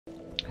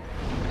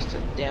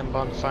It's a damn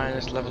bonfire.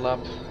 Let's level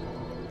up.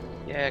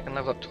 Yeah, I can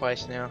level up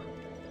twice now.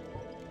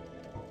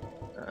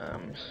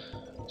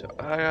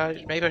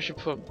 Maybe I should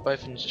put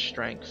both into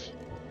strength.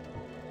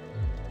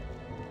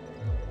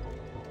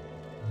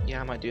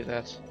 Yeah, I might do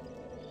that.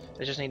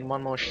 I just need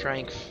one more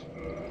strength.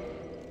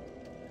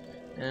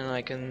 And then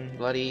I can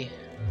bloody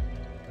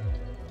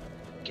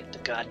get the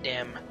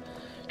goddamn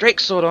Drake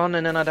Sword on,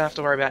 and then I don't have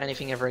to worry about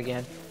anything ever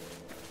again.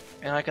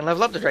 And I can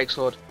level up the Drake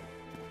Sword.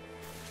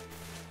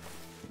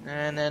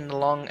 And then the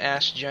long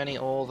ass journey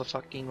all the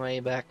fucking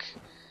way back.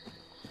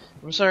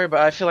 I'm sorry,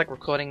 but I feel like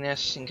recording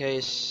this in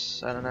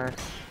case, I don't know.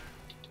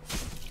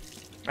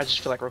 I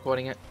just feel like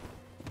recording it.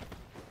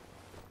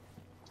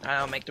 I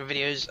don't make the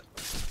videos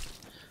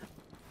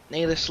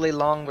needlessly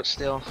long, but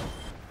still.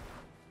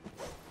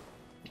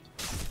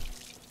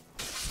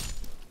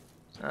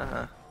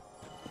 My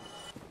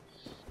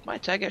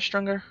attack get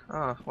stronger?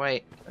 Oh,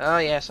 wait. Oh,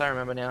 yes, I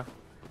remember now.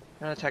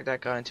 Don't attack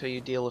that guy until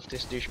you deal with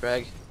this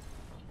douchebag.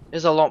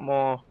 There's a lot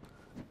more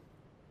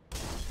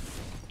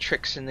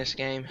tricks in this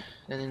game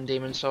than in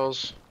Demon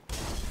Souls.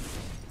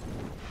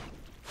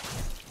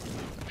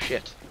 Oh,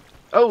 shit.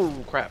 Oh,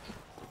 crap.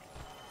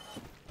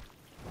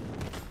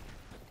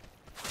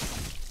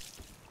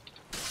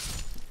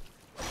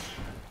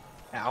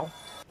 Ow.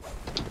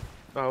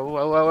 Oh,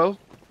 oh, oh, oh.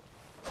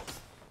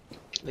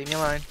 Leave me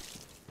alone.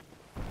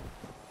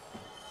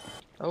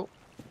 Oh.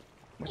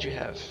 What'd you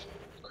have?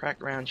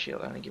 Cracked round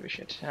shield. I don't give a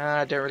shit.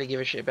 I don't really give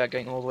a shit about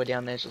going all the way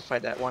down there to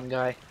fight that one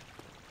guy.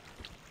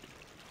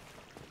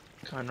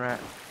 Conrad.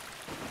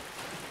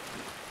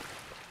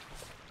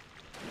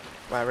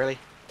 Wow, really?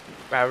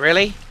 Wow,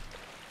 really?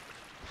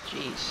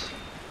 Jeez.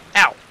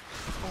 Ow!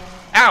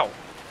 Ow!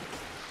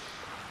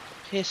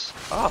 Piss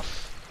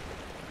off.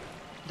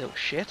 Little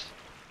shit.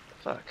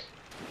 Fuck.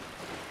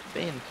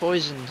 Being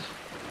poisoned.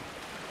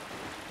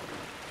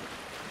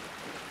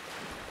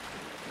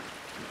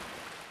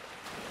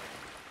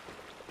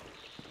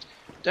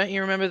 Don't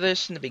you remember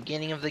this in the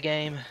beginning of the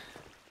game?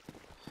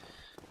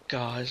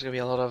 God, there's gonna be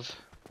a lot of...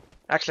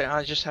 Actually,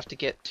 I just have to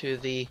get to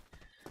the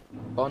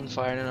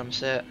bonfire and then I'm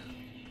set.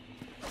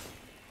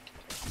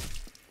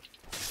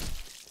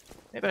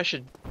 Maybe I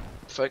should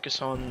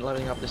focus on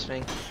leveling up this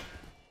thing.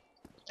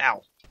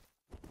 Ow.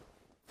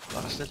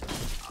 Bastard.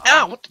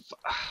 Ow! What the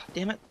f...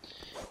 damn it.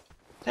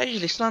 That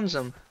usually stuns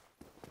them.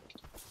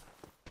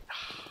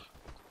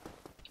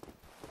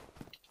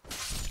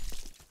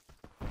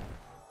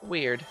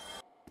 Weird.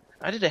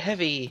 I did a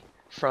heavy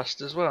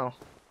thrust as well.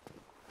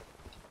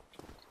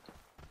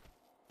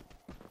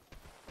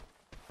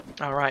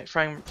 Alright,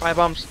 throwing fire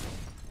bombs.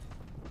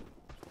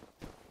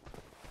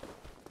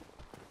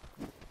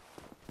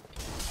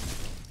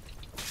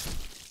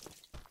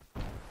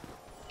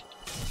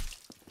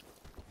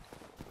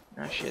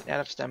 Oh shit, out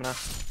of stamina.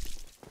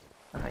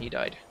 Ah, you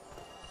died.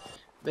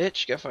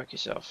 Bitch, go fuck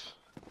yourself.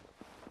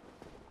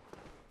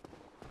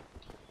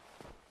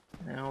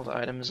 Now all the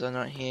items are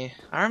not here.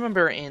 I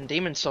remember in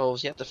Demon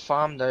Souls you had to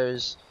farm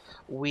those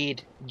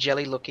weird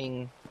jelly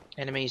looking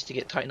enemies to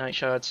get Titanite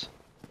shards.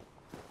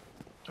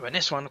 But in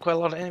this one, quite a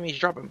lot of enemies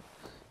drop them.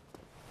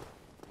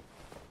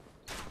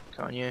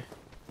 Can't you?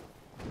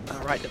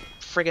 Alright, the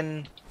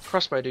friggin'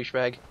 crossbow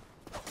douchebag.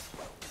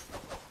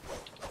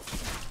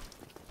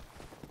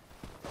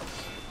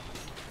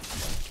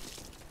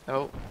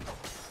 Oh.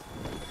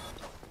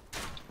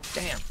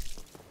 Damn.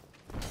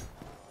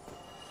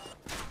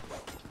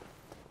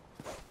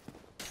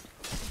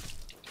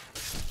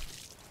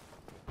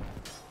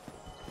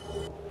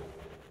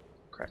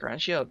 Crack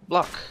around shield.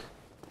 Block.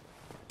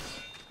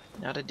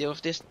 Now to deal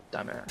with this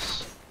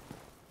dumbass.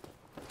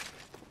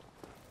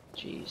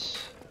 Jeez.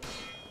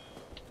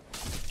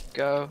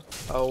 Go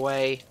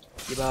away,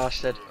 you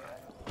bastard.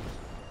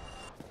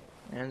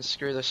 And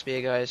screw the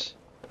spear guys.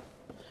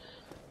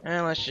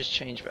 And let's just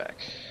change back.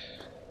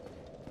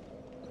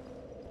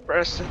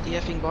 Burst at the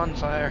effing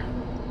bonfire.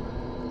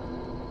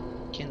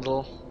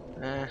 Kindle.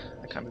 I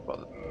can't be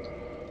bothered.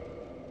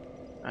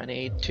 I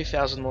need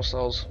 2,000 more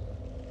souls.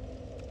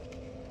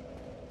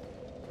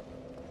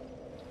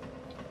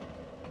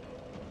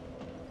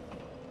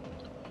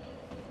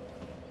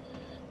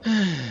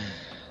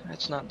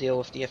 Let's not deal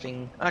with the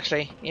effing...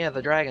 Actually, yeah,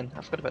 the dragon.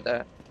 I forgot about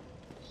that.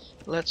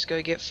 Let's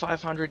go get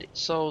 500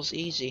 souls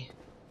easy.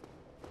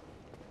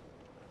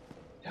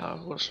 Oh,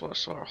 we'll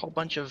saw a whole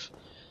bunch of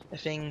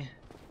effing...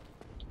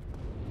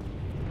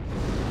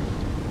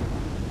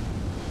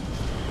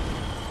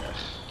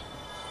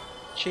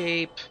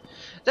 cheap.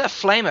 The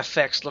flame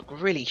effects look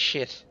really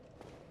shit.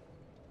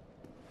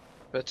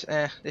 But,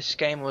 this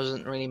game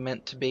wasn't really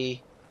meant to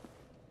be...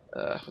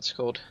 what's it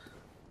called?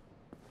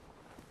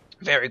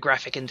 Very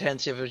graphic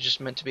intensive. It was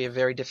just meant to be a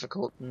very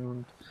difficult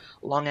and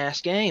long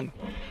ass game.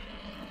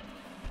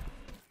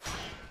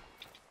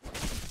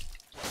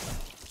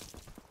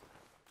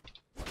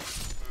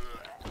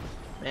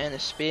 Man, the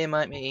spear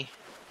might be...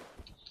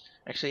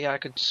 Actually, yeah, I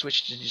could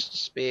switch to just a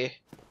spear.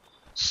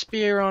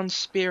 Spear on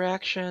spear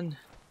action.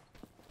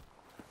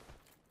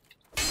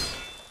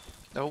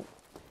 Nope.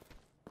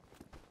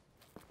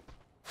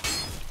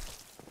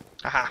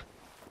 Haha.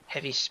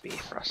 Heavy spear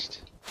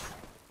thrust.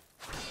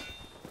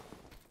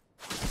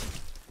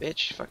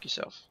 Bitch, fuck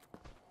yourself.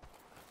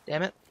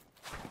 Damn it.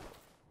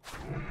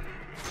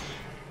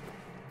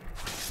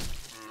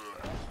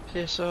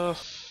 Piss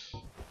off.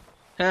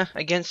 Huh,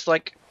 against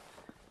like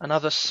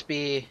another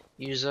spear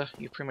user,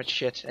 you pretty much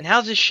shit. And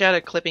how's this shadow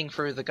clipping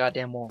through the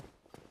goddamn wall?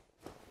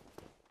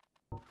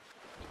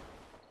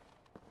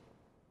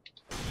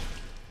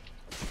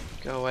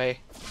 Go away.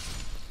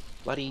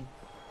 Bloody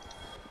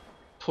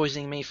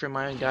poisoning me through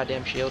my own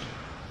goddamn shield.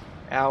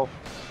 Ow.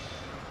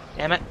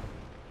 Damn it.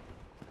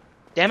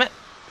 Damn it.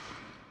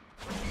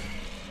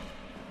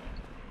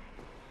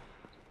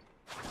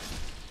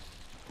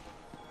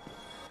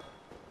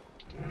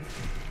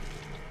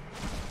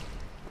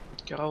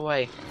 Go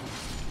away.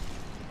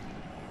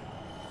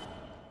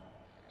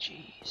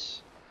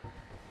 Jeez.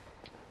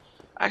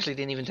 I actually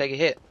didn't even take a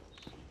hit.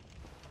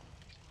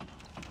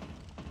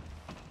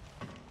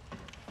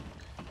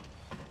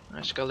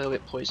 I just got a little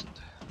bit poisoned.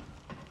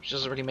 Which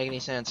doesn't really make any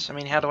sense. I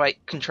mean, how do I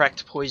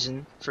contract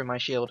poison through my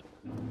shield?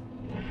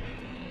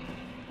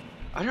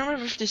 I don't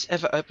remember if this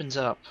ever opens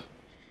up.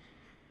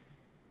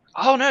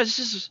 Oh no, this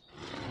is...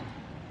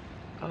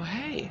 Oh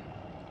hey.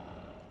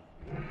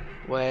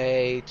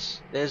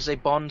 Wait, there's a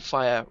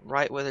bonfire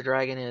right where the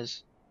dragon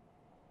is.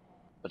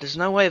 But there's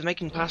no way of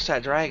making past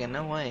that dragon,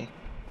 no way.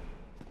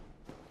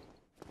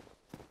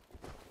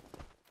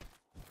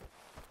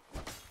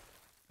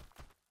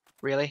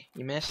 Really?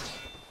 You missed?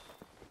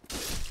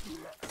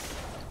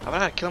 How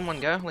about I kill him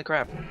one go? Holy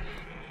crap.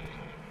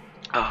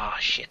 Ah,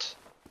 shit.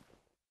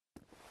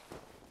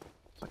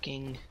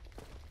 Fucking...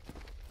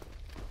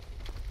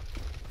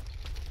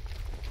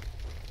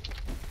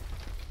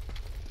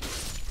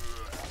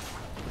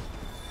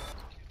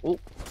 Oh,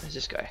 where's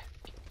this guy?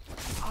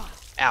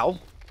 Ow.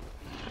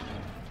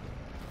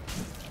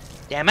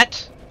 Damn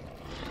it!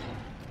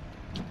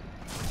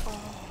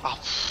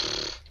 Oh.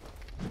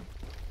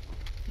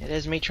 Yeah,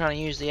 there's me trying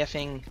to use the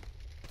effing...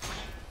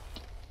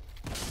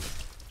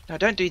 No,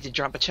 don't do the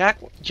jump attack.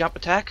 Jump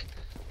attack.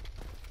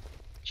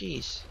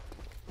 Jeez.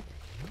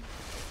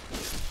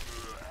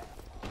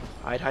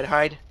 Hide, hide,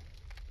 hide.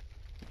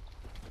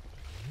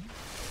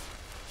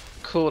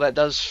 Cool, that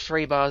does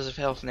 3 bars of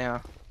health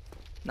now.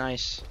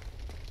 Nice.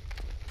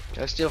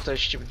 Gotta steal off those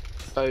stupid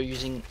bow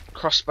using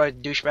crossbow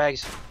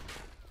douchebags.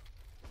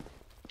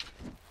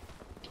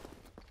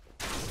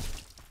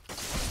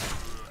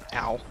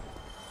 Ow.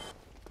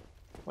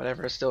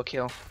 Whatever, it's still a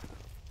kill.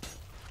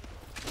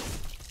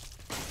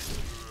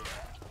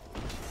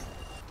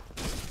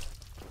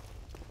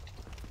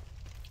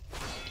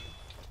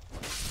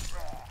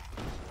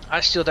 I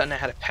still don't know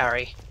how to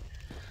parry.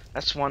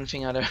 That's one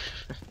thing I don't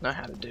know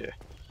how to do.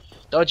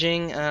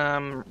 Dodging,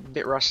 a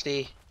bit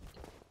rusty.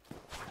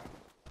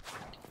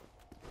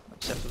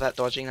 Except for that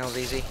dodging, that was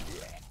easy.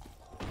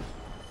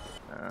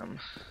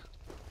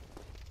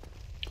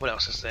 What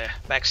else is there?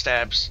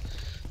 Backstabs,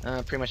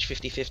 pretty much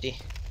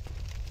 50-50.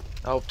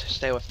 Oh,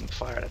 stay away from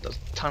fire, that does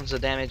tons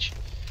of damage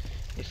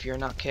if you're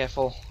not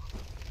careful.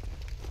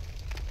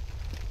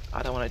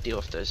 I don't want to deal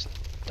with those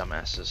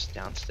dumbasses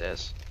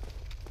downstairs.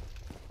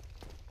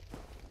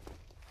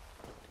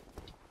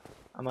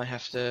 I might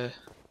have to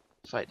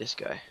fight this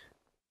guy.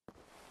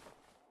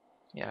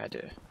 Yeah, I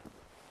do.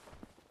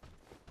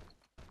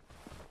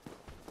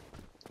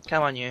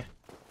 Come on, you.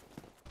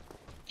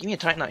 Give me a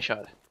Titanite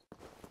shot.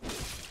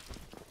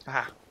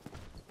 Aha.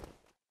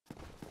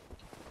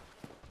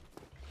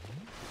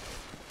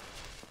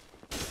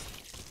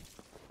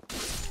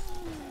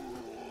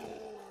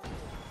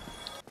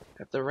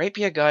 If the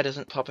rapier guy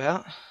doesn't pop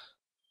out,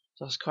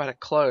 so it's quite a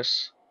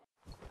close.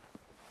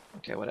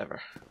 Okay,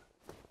 whatever.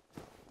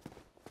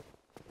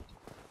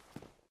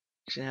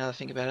 Actually, now that I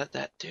think about it,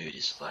 that dude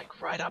is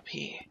like right up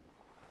here.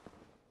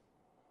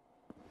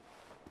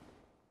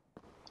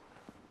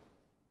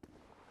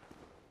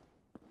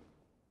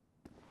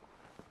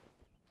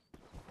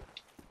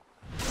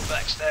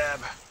 Backstab.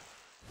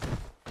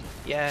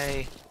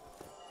 Yay.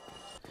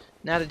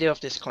 Now to deal with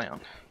this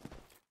clown.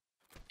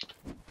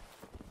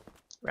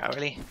 Wow,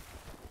 really?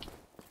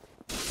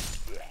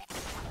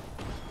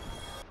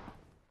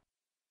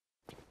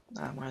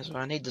 Nah, might as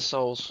well. I need the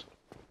souls.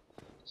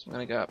 So I'm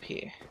gonna go up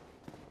here.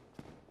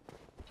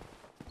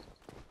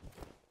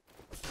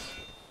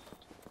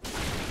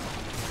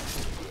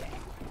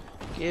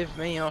 Give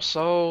me your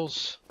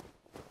souls.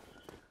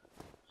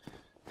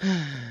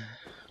 I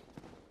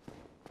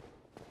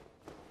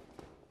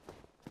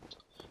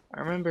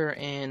remember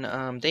in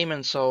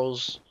Demon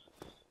Souls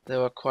there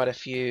were quite a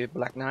few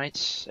Black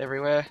Knights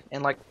everywhere,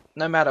 and like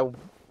no matter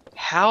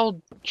how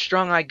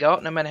strong I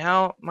got, no matter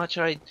how much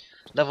I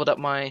leveled up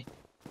my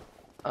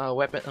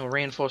weapon or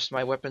reinforced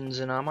my weapons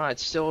and armor, I'd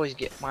still always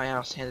get my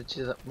ass handed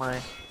to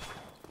my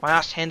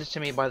ass handed to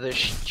me by the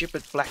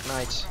stupid Black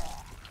Knights.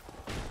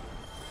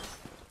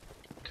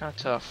 Kinda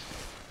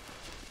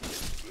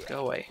tough.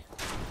 Go away,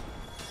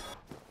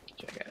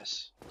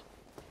 jackass.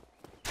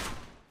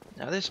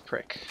 Now this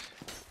prick.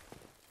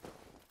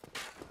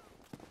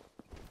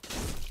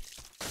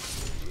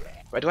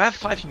 Wait, do I have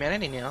 5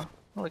 humanity now?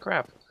 Holy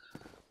crap.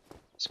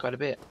 It's quite a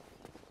bit.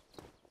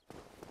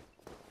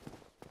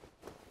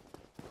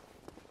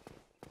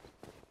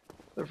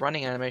 The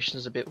running animation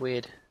is a bit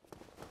weird.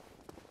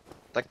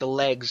 Like the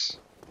legs.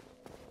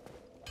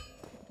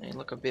 They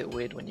look a bit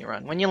weird when you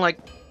run. When you're like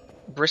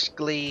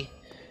briskly,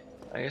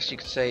 I guess you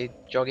could say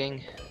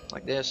jogging,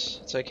 like this,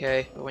 it's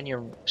okay. But when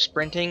you're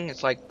sprinting,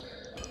 it's like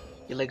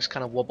your legs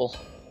kind of wobble.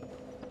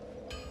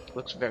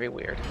 Looks very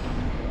weird.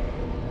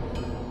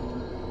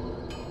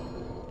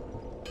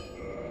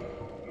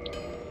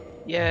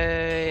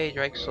 Yay,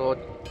 Drake Sword.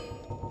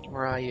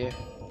 Where are you?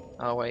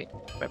 Oh wait,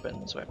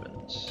 weapons,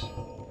 weapons.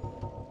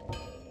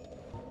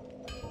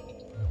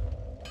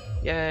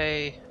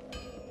 Yay.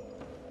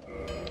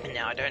 And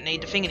now I don't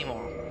need the thing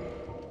anymore.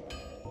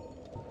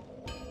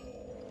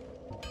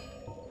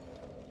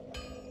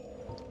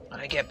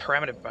 I get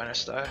parameter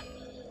bonus though.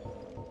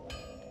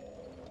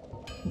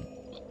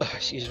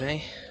 Excuse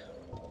me.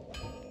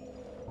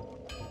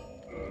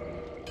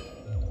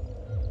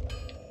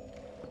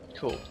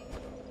 Cool.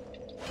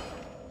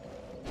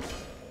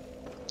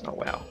 Oh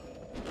wow.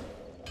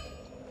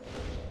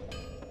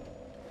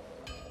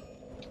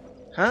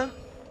 Huh?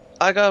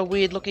 I got a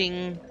weird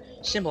looking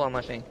symbol on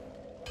my thing.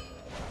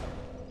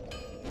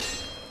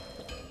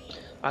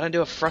 I don't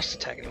do a thrust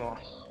attack anymore.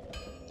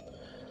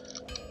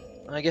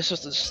 I guess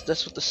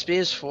that's what the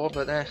spear's for,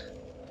 but I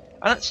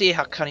don't see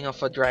how cutting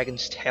off a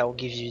dragon's tail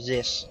gives you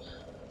this.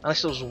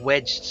 Unless it was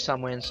wedged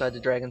somewhere inside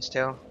the dragon's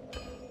tail.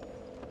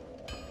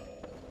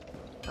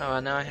 Oh,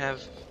 now I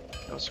have...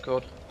 what's it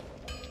called?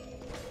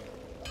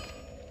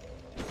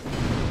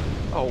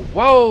 Oh,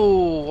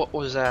 whoa! What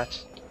was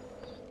that?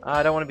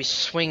 I don't want to be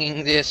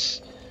swinging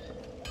this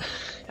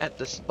at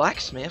this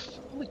blacksmith.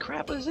 Holy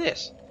crap, what is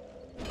this?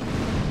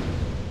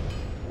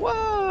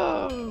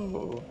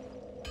 Whoa!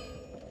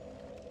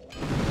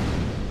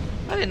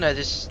 I didn't know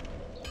this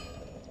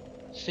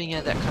thing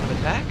had that kind of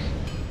attack.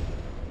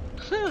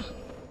 Huh.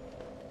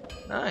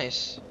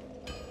 Nice.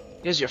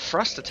 Here's your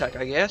thrust attack,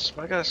 I guess,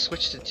 but I gotta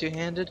switch to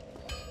two-handed.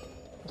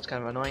 That's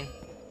kind of annoying.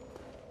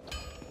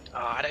 Oh,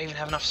 I don't even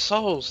have enough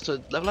souls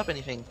to level up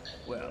anything.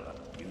 Well,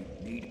 you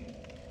need.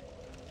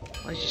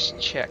 Let's just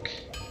check.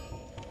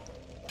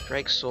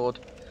 Drake Sword.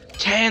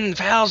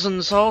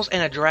 10,000 souls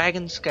and a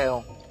dragon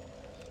scale.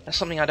 That's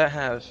something I don't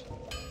have.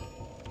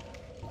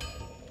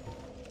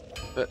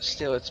 But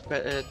still, it's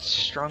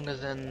stronger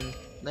than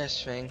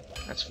this thing.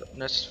 That's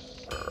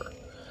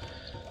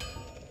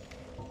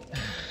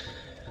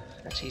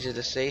easy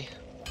to see.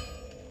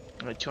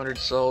 Only 200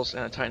 souls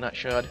and a Titanite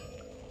shard.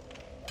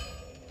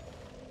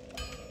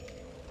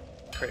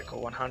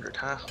 Critical 100,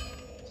 huh?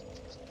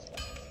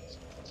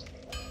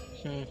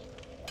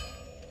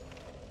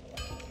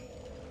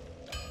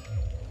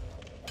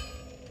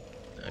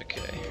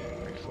 Okay,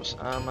 reinforced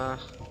armor.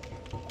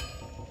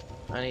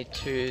 I need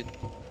 2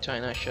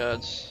 Titanite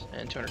shards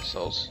and 200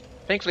 souls.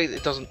 Thankfully,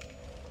 it doesn't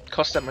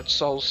cost that much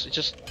souls. It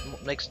just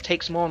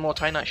takes more and more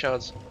Titanite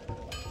shards.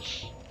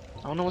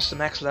 I wonder what's the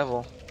max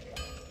level.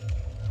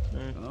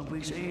 I'll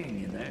be seeing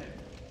you there.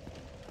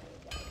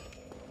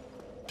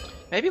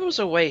 Maybe it was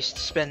a waste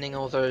spending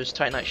all those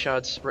Titanite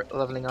shards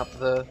leveling up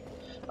the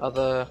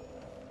other,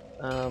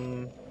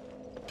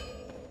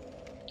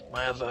 my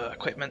other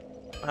equipment,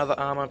 other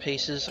armor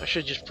pieces. I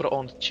should just put it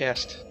on the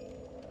chest.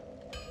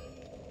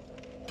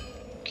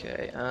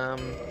 Okay,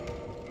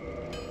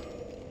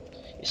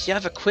 you see I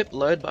have equip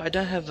load, but I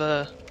don't have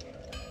a,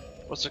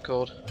 what's it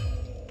called?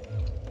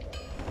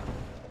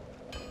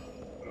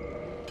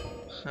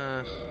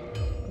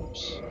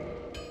 Oops.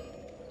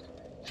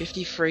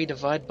 53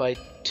 divided by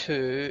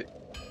 2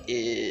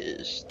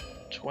 is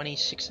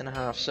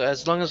 26.5. So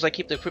as long as I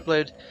keep the equip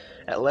load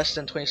at less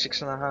than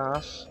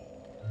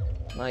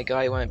 26.5, my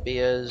guy won't be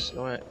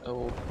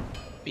will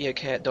be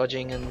okay at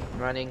dodging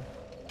and running,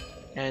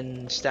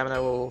 and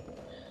stamina will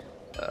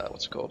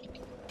what's it called?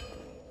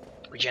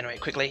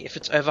 Regenerate quickly. If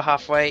it's over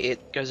halfway,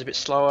 it goes a bit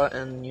slower,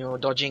 and your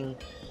dodging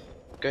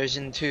goes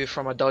into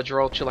from a dodge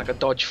roll to like a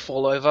dodge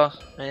fall over.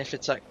 And if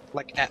it's like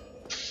at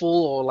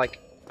full or like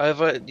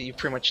over, you're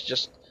pretty much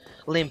just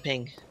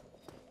limping.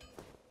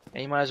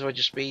 And you might as well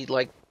just be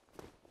like,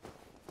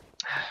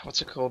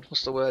 what's it called?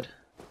 What's the word?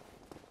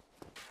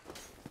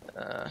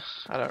 I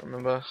don't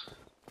remember.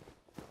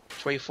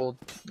 It's where you fall.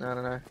 I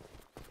don't know.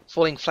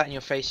 Falling flat in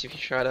your face if you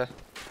try to.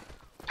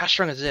 How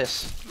strong is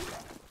this?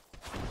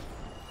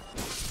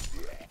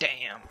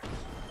 Damn.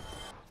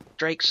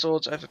 Drake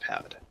Sword's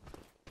overpowered.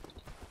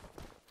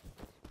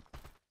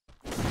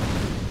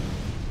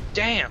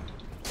 Damn.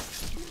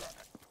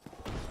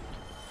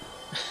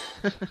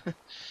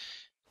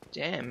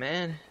 Damn,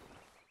 man.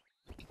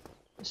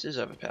 This is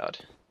overpowered.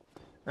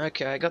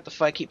 Okay, I got the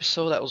Firekeeper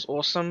Sword. That was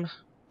awesome.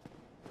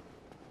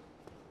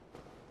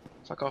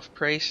 Fuck off,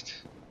 priest.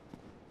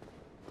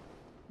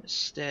 There's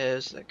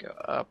stairs that go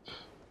up.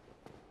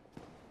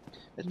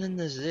 And then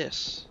there's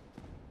this.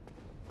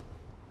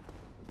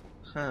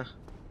 Huh.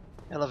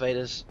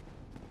 Elevators.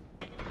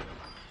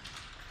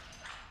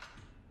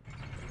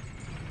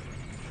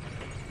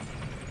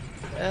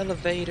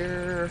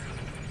 Elevator.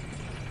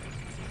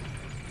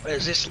 Where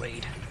does this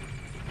lead?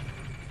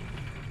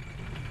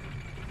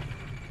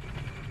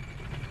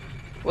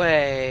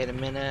 Wait a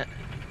minute.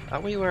 Are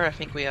we where I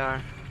think we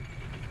are?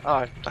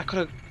 Oh, I could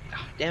have...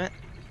 Oh, damn it.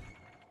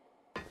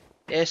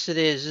 Yes, it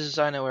is.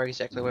 I know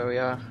exactly where we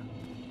are.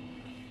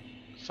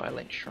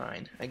 Firelink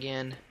Shrine.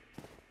 Again.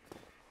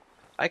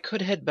 I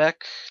could head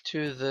back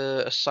to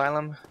the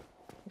asylum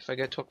if I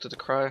go talk to the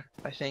crow,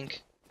 I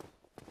think.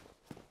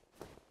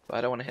 But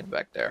I don't want to head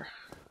back there.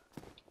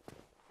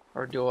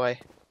 Or do I?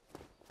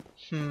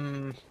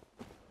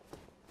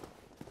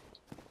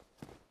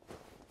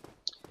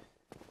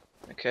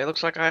 Okay,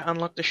 looks like I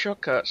unlocked the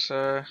shortcut,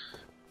 so...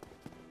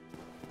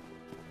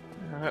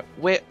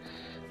 Wait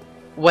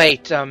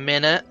a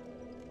minute.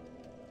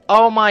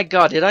 Oh my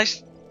god,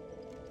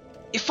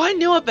 if I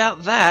knew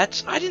about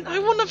that, I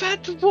wouldn't have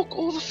had to walk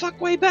all the fuck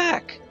way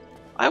back.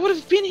 I would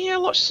have been here a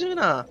lot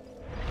sooner.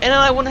 And then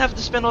I wouldn't have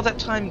to spend all that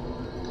time...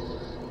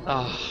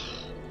 Oh.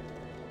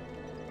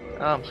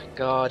 Oh my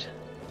god.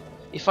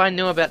 If I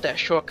knew about that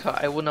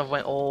shortcut, I wouldn't have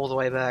went all the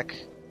way back.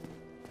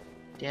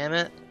 Damn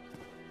it.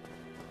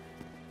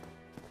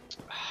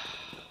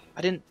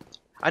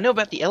 I know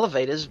about the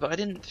elevators, but I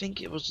didn't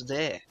think it was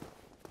there.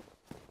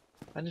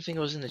 I didn't think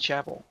it was in the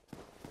chapel.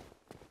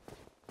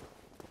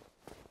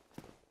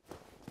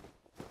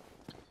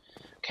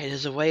 Okay,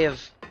 there's a way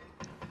of...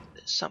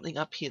 There's something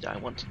up here that I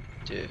want to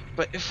do.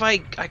 But if I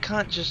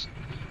can't just...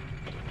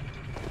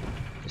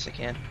 Yes, I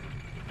can.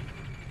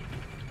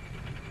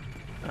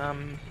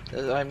 I'm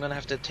gonna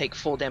have to take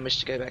full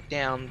damage to go back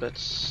down, but...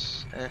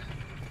 Is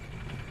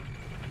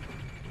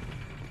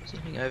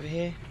anything over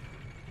here?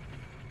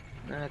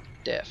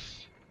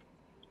 Death.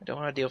 I don't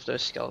want to deal with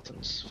those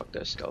skeletons. Fuck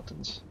those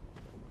skeletons.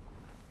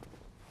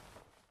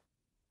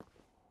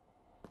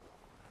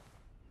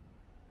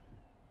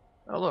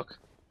 Oh look.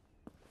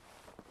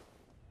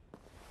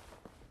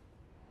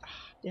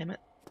 Damn it.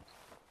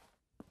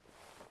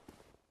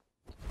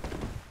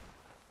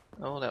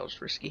 Oh, that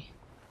was risky.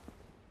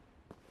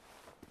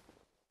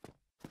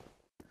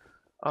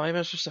 Oh, maybe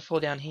I'm supposed to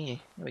fall down here.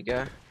 There we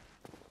go.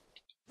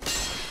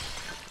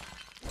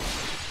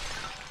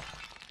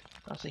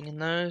 Nothing in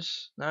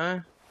those?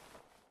 No?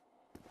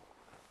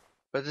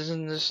 But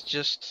isn't this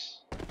just...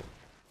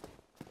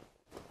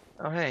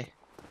 Oh hey.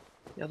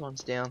 The other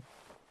one's down.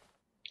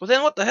 Well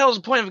then what the hell is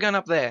the point of going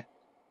up there?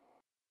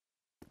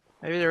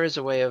 Maybe there is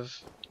a way of...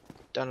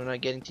 I don't know,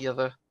 getting to the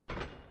other...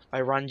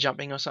 by run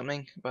jumping or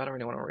something, but I don't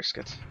really want to risk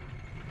it.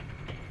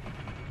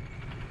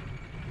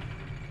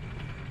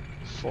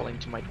 Falling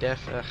to my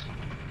death, ugh.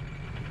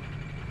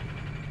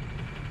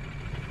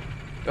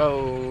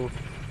 Go!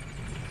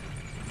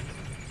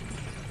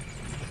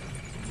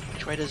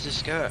 Which way does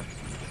this go?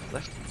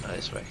 Left? Oh,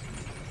 this way.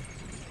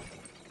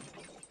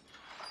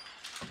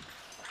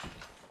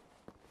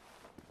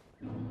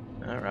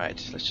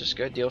 Alright, let's just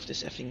go deal with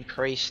this effing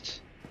priest.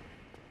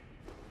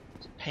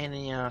 It's a pain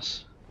in the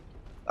ass.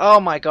 Oh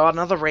my god,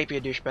 another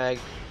rapier douchebag.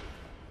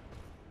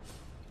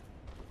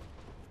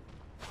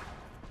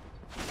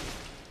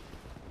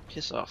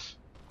 Piss off.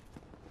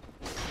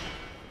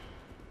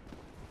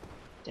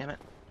 Damn it.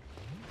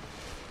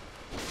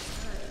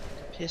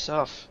 Piss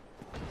off.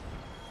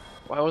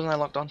 Why wasn't I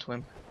locked onto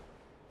him?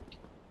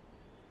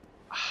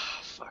 Ah,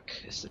 fuck.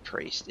 It's the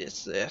priest.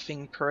 It's the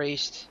effing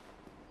priest.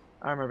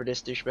 I remember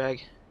this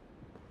douchebag.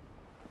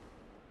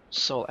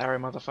 Soul arrow,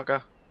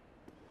 motherfucker.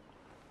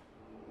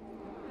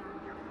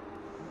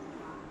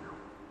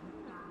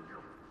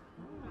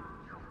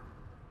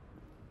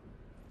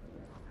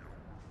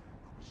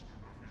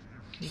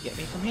 Can you get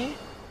me from here?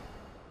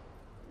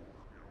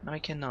 No, I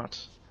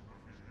cannot.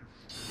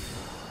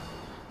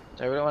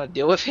 Do I really want to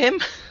deal with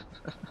him?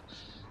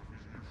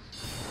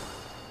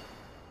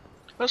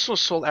 I just thought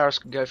soul arrows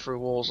could go through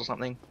walls or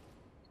something.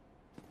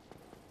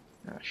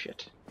 Oh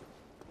shit.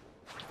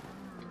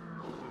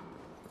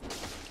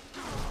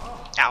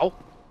 Ow!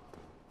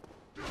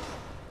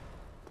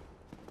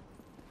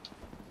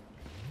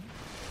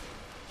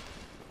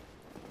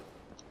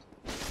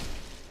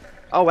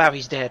 Oh wow,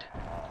 he's dead.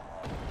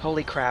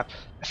 Holy crap.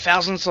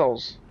 1,000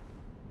 souls.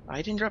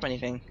 I didn't drop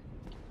anything.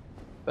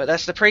 But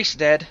that's the priest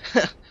dead.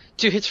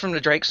 2 hits from the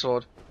Drake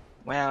sword.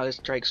 Wow, this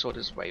Drake sword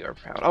is way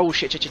overpowered. Oh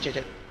shit, shit, shit, shit,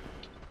 shit.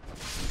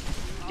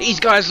 These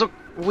guys look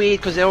weird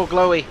because they're all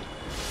glowy.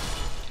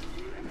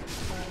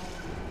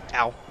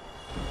 Ow.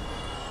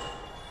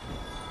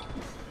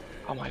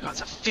 Oh my god,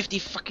 there's 50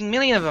 fucking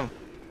million of them.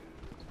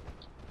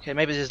 Okay,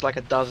 maybe there's like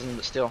a dozen,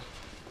 but still.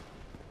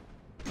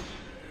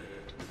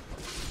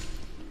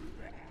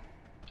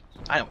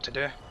 I know what to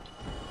do.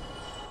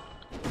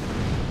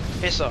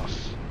 Piss off.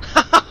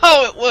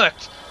 Oh, it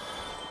worked!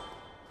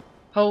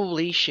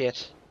 Holy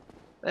shit.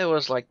 There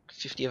was like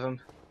 50 of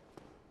them.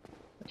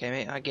 Okay,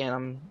 mate, again,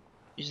 I'm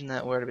using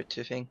that word a bit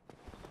too thing.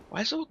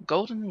 Why is it all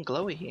golden and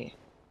glowy here?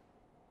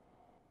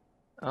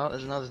 Oh,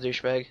 there's another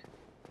douchebag.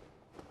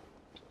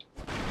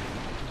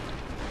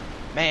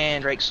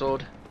 Man, Drake's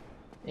sword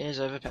is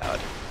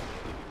overpowered.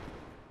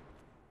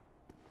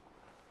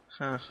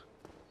 Huh.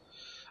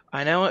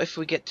 I know if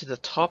we get to the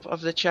top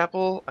of the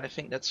chapel, I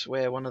think that's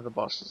where one of the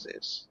bosses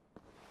is.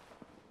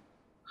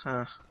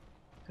 Huh.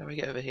 How do we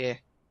get over here?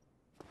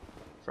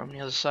 From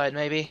the other side,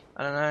 maybe?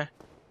 I don't know.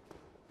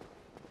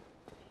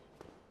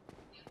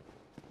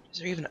 Is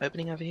there even an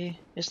opening over here?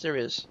 Yes, there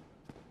is.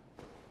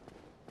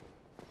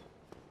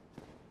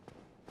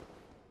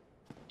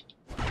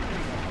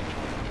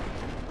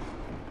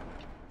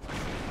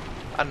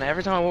 I don't know,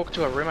 every time I walk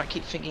to a room I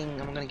keep thinking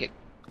I'm gonna get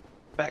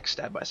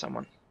backstabbed by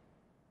someone.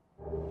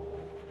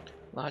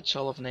 Large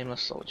soul of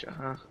nameless soldier,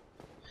 huh?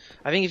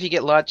 I think if you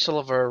get large soul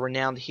of a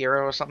renowned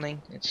hero or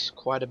something, it's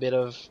quite a bit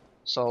of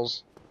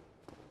souls.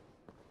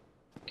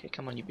 Okay,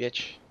 come on you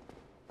bitch.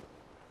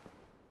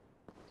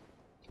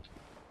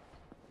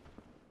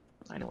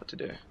 I know what to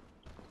do.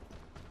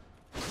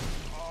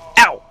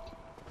 Ow!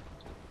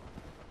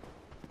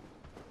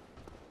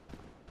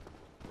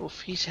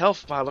 Oof, his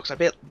health bar looks a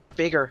bit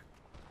bigger.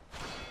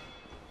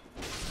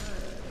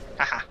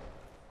 Haha.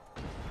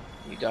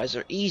 You guys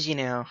are easy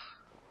now.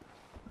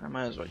 I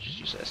might as well just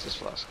use Estus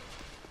Flask.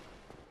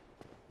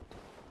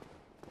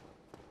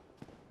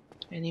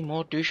 Any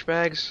more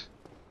douchebags?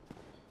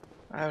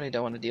 I really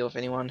don't want to deal with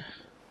anyone.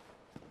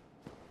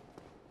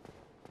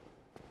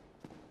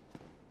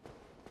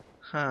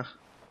 Huh.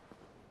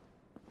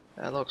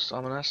 That looks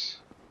ominous.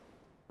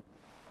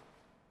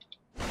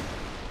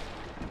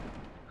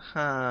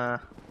 Huh.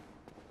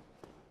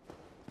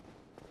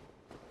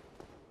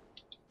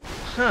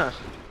 Huh.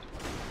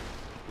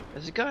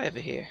 There's a guy over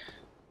here.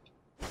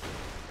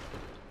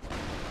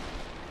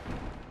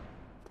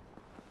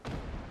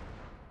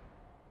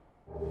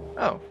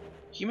 Oh.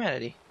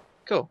 Humanity.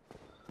 Cool.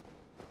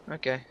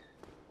 Okay.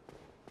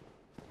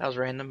 That was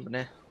random, but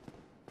nah.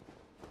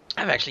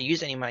 I haven't actually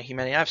used any of my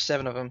humanity. I have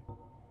 7 of them.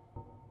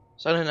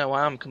 So I don't know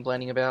why I'm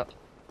complaining about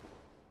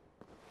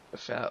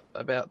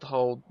the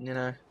whole, you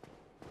know.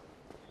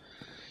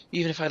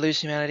 Even if I lose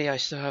humanity, I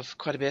still have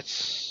quite a bit.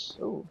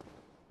 Ooh.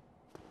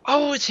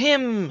 Oh, it's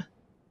him!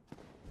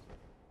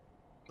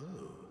 Oh,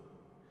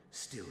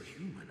 still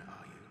human,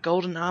 are you?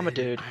 Golden armor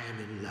Then dude. I am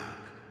in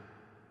luck.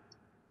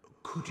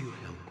 Could you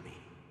help me?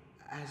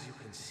 As you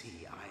can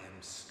see, I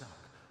am stuck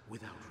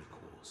without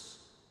recourse.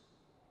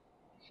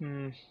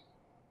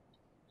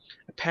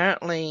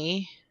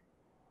 Apparently...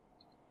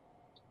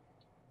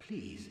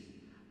 Please,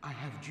 I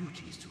have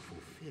duties to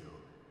fulfill,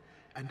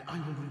 and I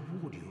will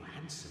reward you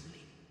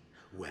handsomely.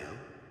 Well,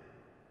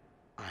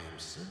 I am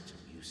certain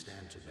you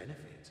stand to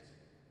benefit.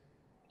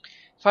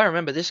 If I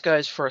remember, this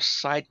guy's for a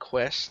side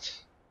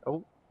quest.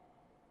 Oh.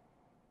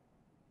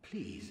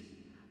 Please,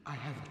 I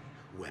have...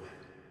 Well...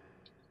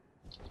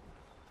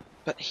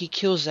 But he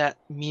kills that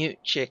mute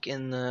chick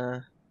in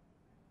the...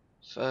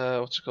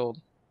 what's it called?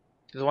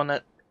 The one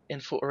that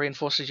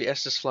reinforces your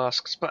Estus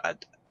flasks.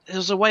 But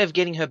there's a way of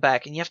getting her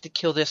back, and you have to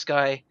kill this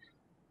guy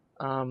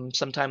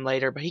sometime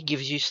later, but he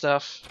gives you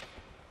stuff.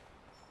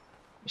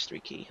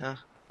 Mystery key, huh?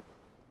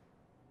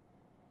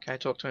 Can I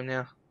talk to him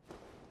now?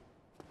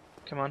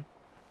 Come on.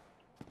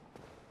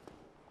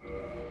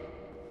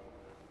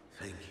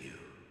 Thank you.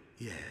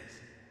 Yes,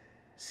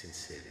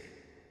 sincerely.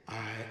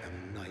 I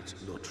am Knight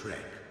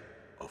Lautrec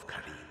of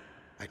Karim.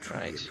 I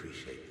truly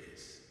appreciate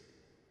this.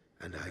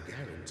 And I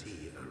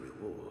guarantee a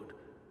reward.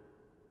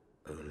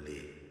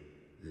 Only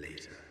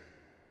later.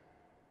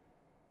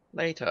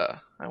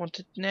 Later. I want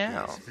it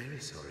now. Yes, very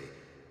sorry.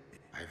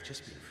 I've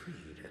just been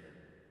freed.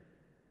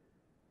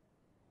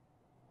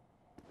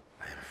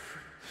 I am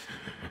free.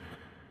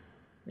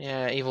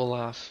 Yeah, evil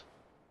laugh.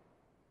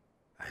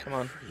 Come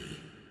on. Free.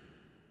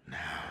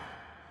 Now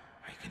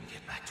I can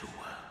get back to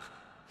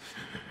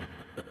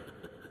work.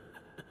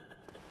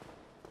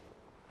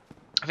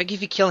 I think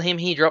if you kill him,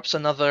 he drops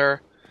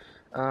another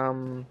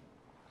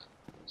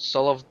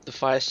Soul of the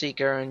Fire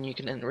Seeker, and you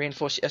can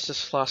reinforce your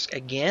Estus Flask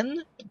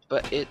again.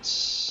 But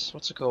it's...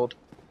 what's it called?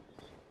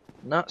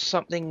 Not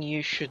something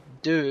you should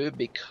do,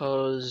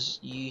 because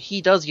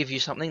he does give you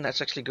something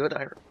that's actually good.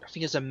 I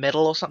think it's a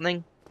medal or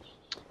something.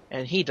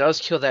 And he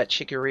does kill that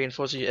chick who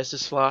reinforces your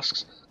Estus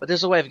Flasks. But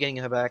there's a way of getting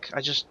her back.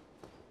 I just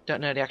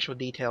don't know the actual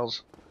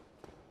details.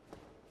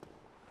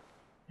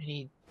 And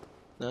he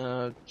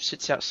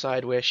sits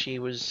outside where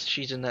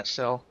she's in that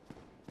cell.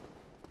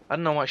 I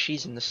don't know why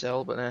she's in the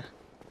cell, but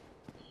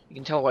you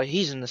can tell why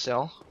he's in the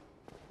cell.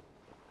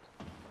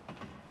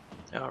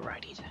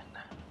 Alrighty then.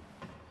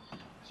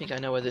 I think I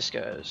know where this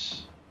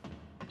goes.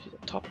 To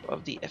the top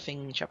of the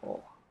effing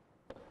chapel.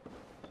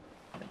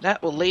 And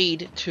that will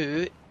lead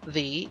to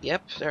the...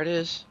 yep, there it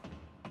is.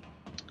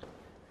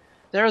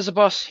 There is a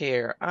boss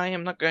here. I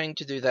am not going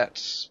to do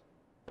that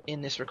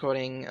in this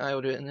recording. I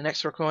will do it in the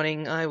next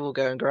recording. I will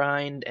go and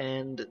grind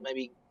and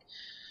maybe,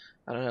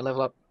 I don't know,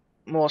 level up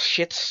more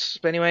shits.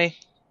 But anyway,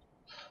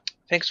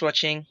 thanks for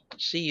watching.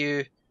 See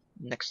you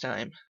next time.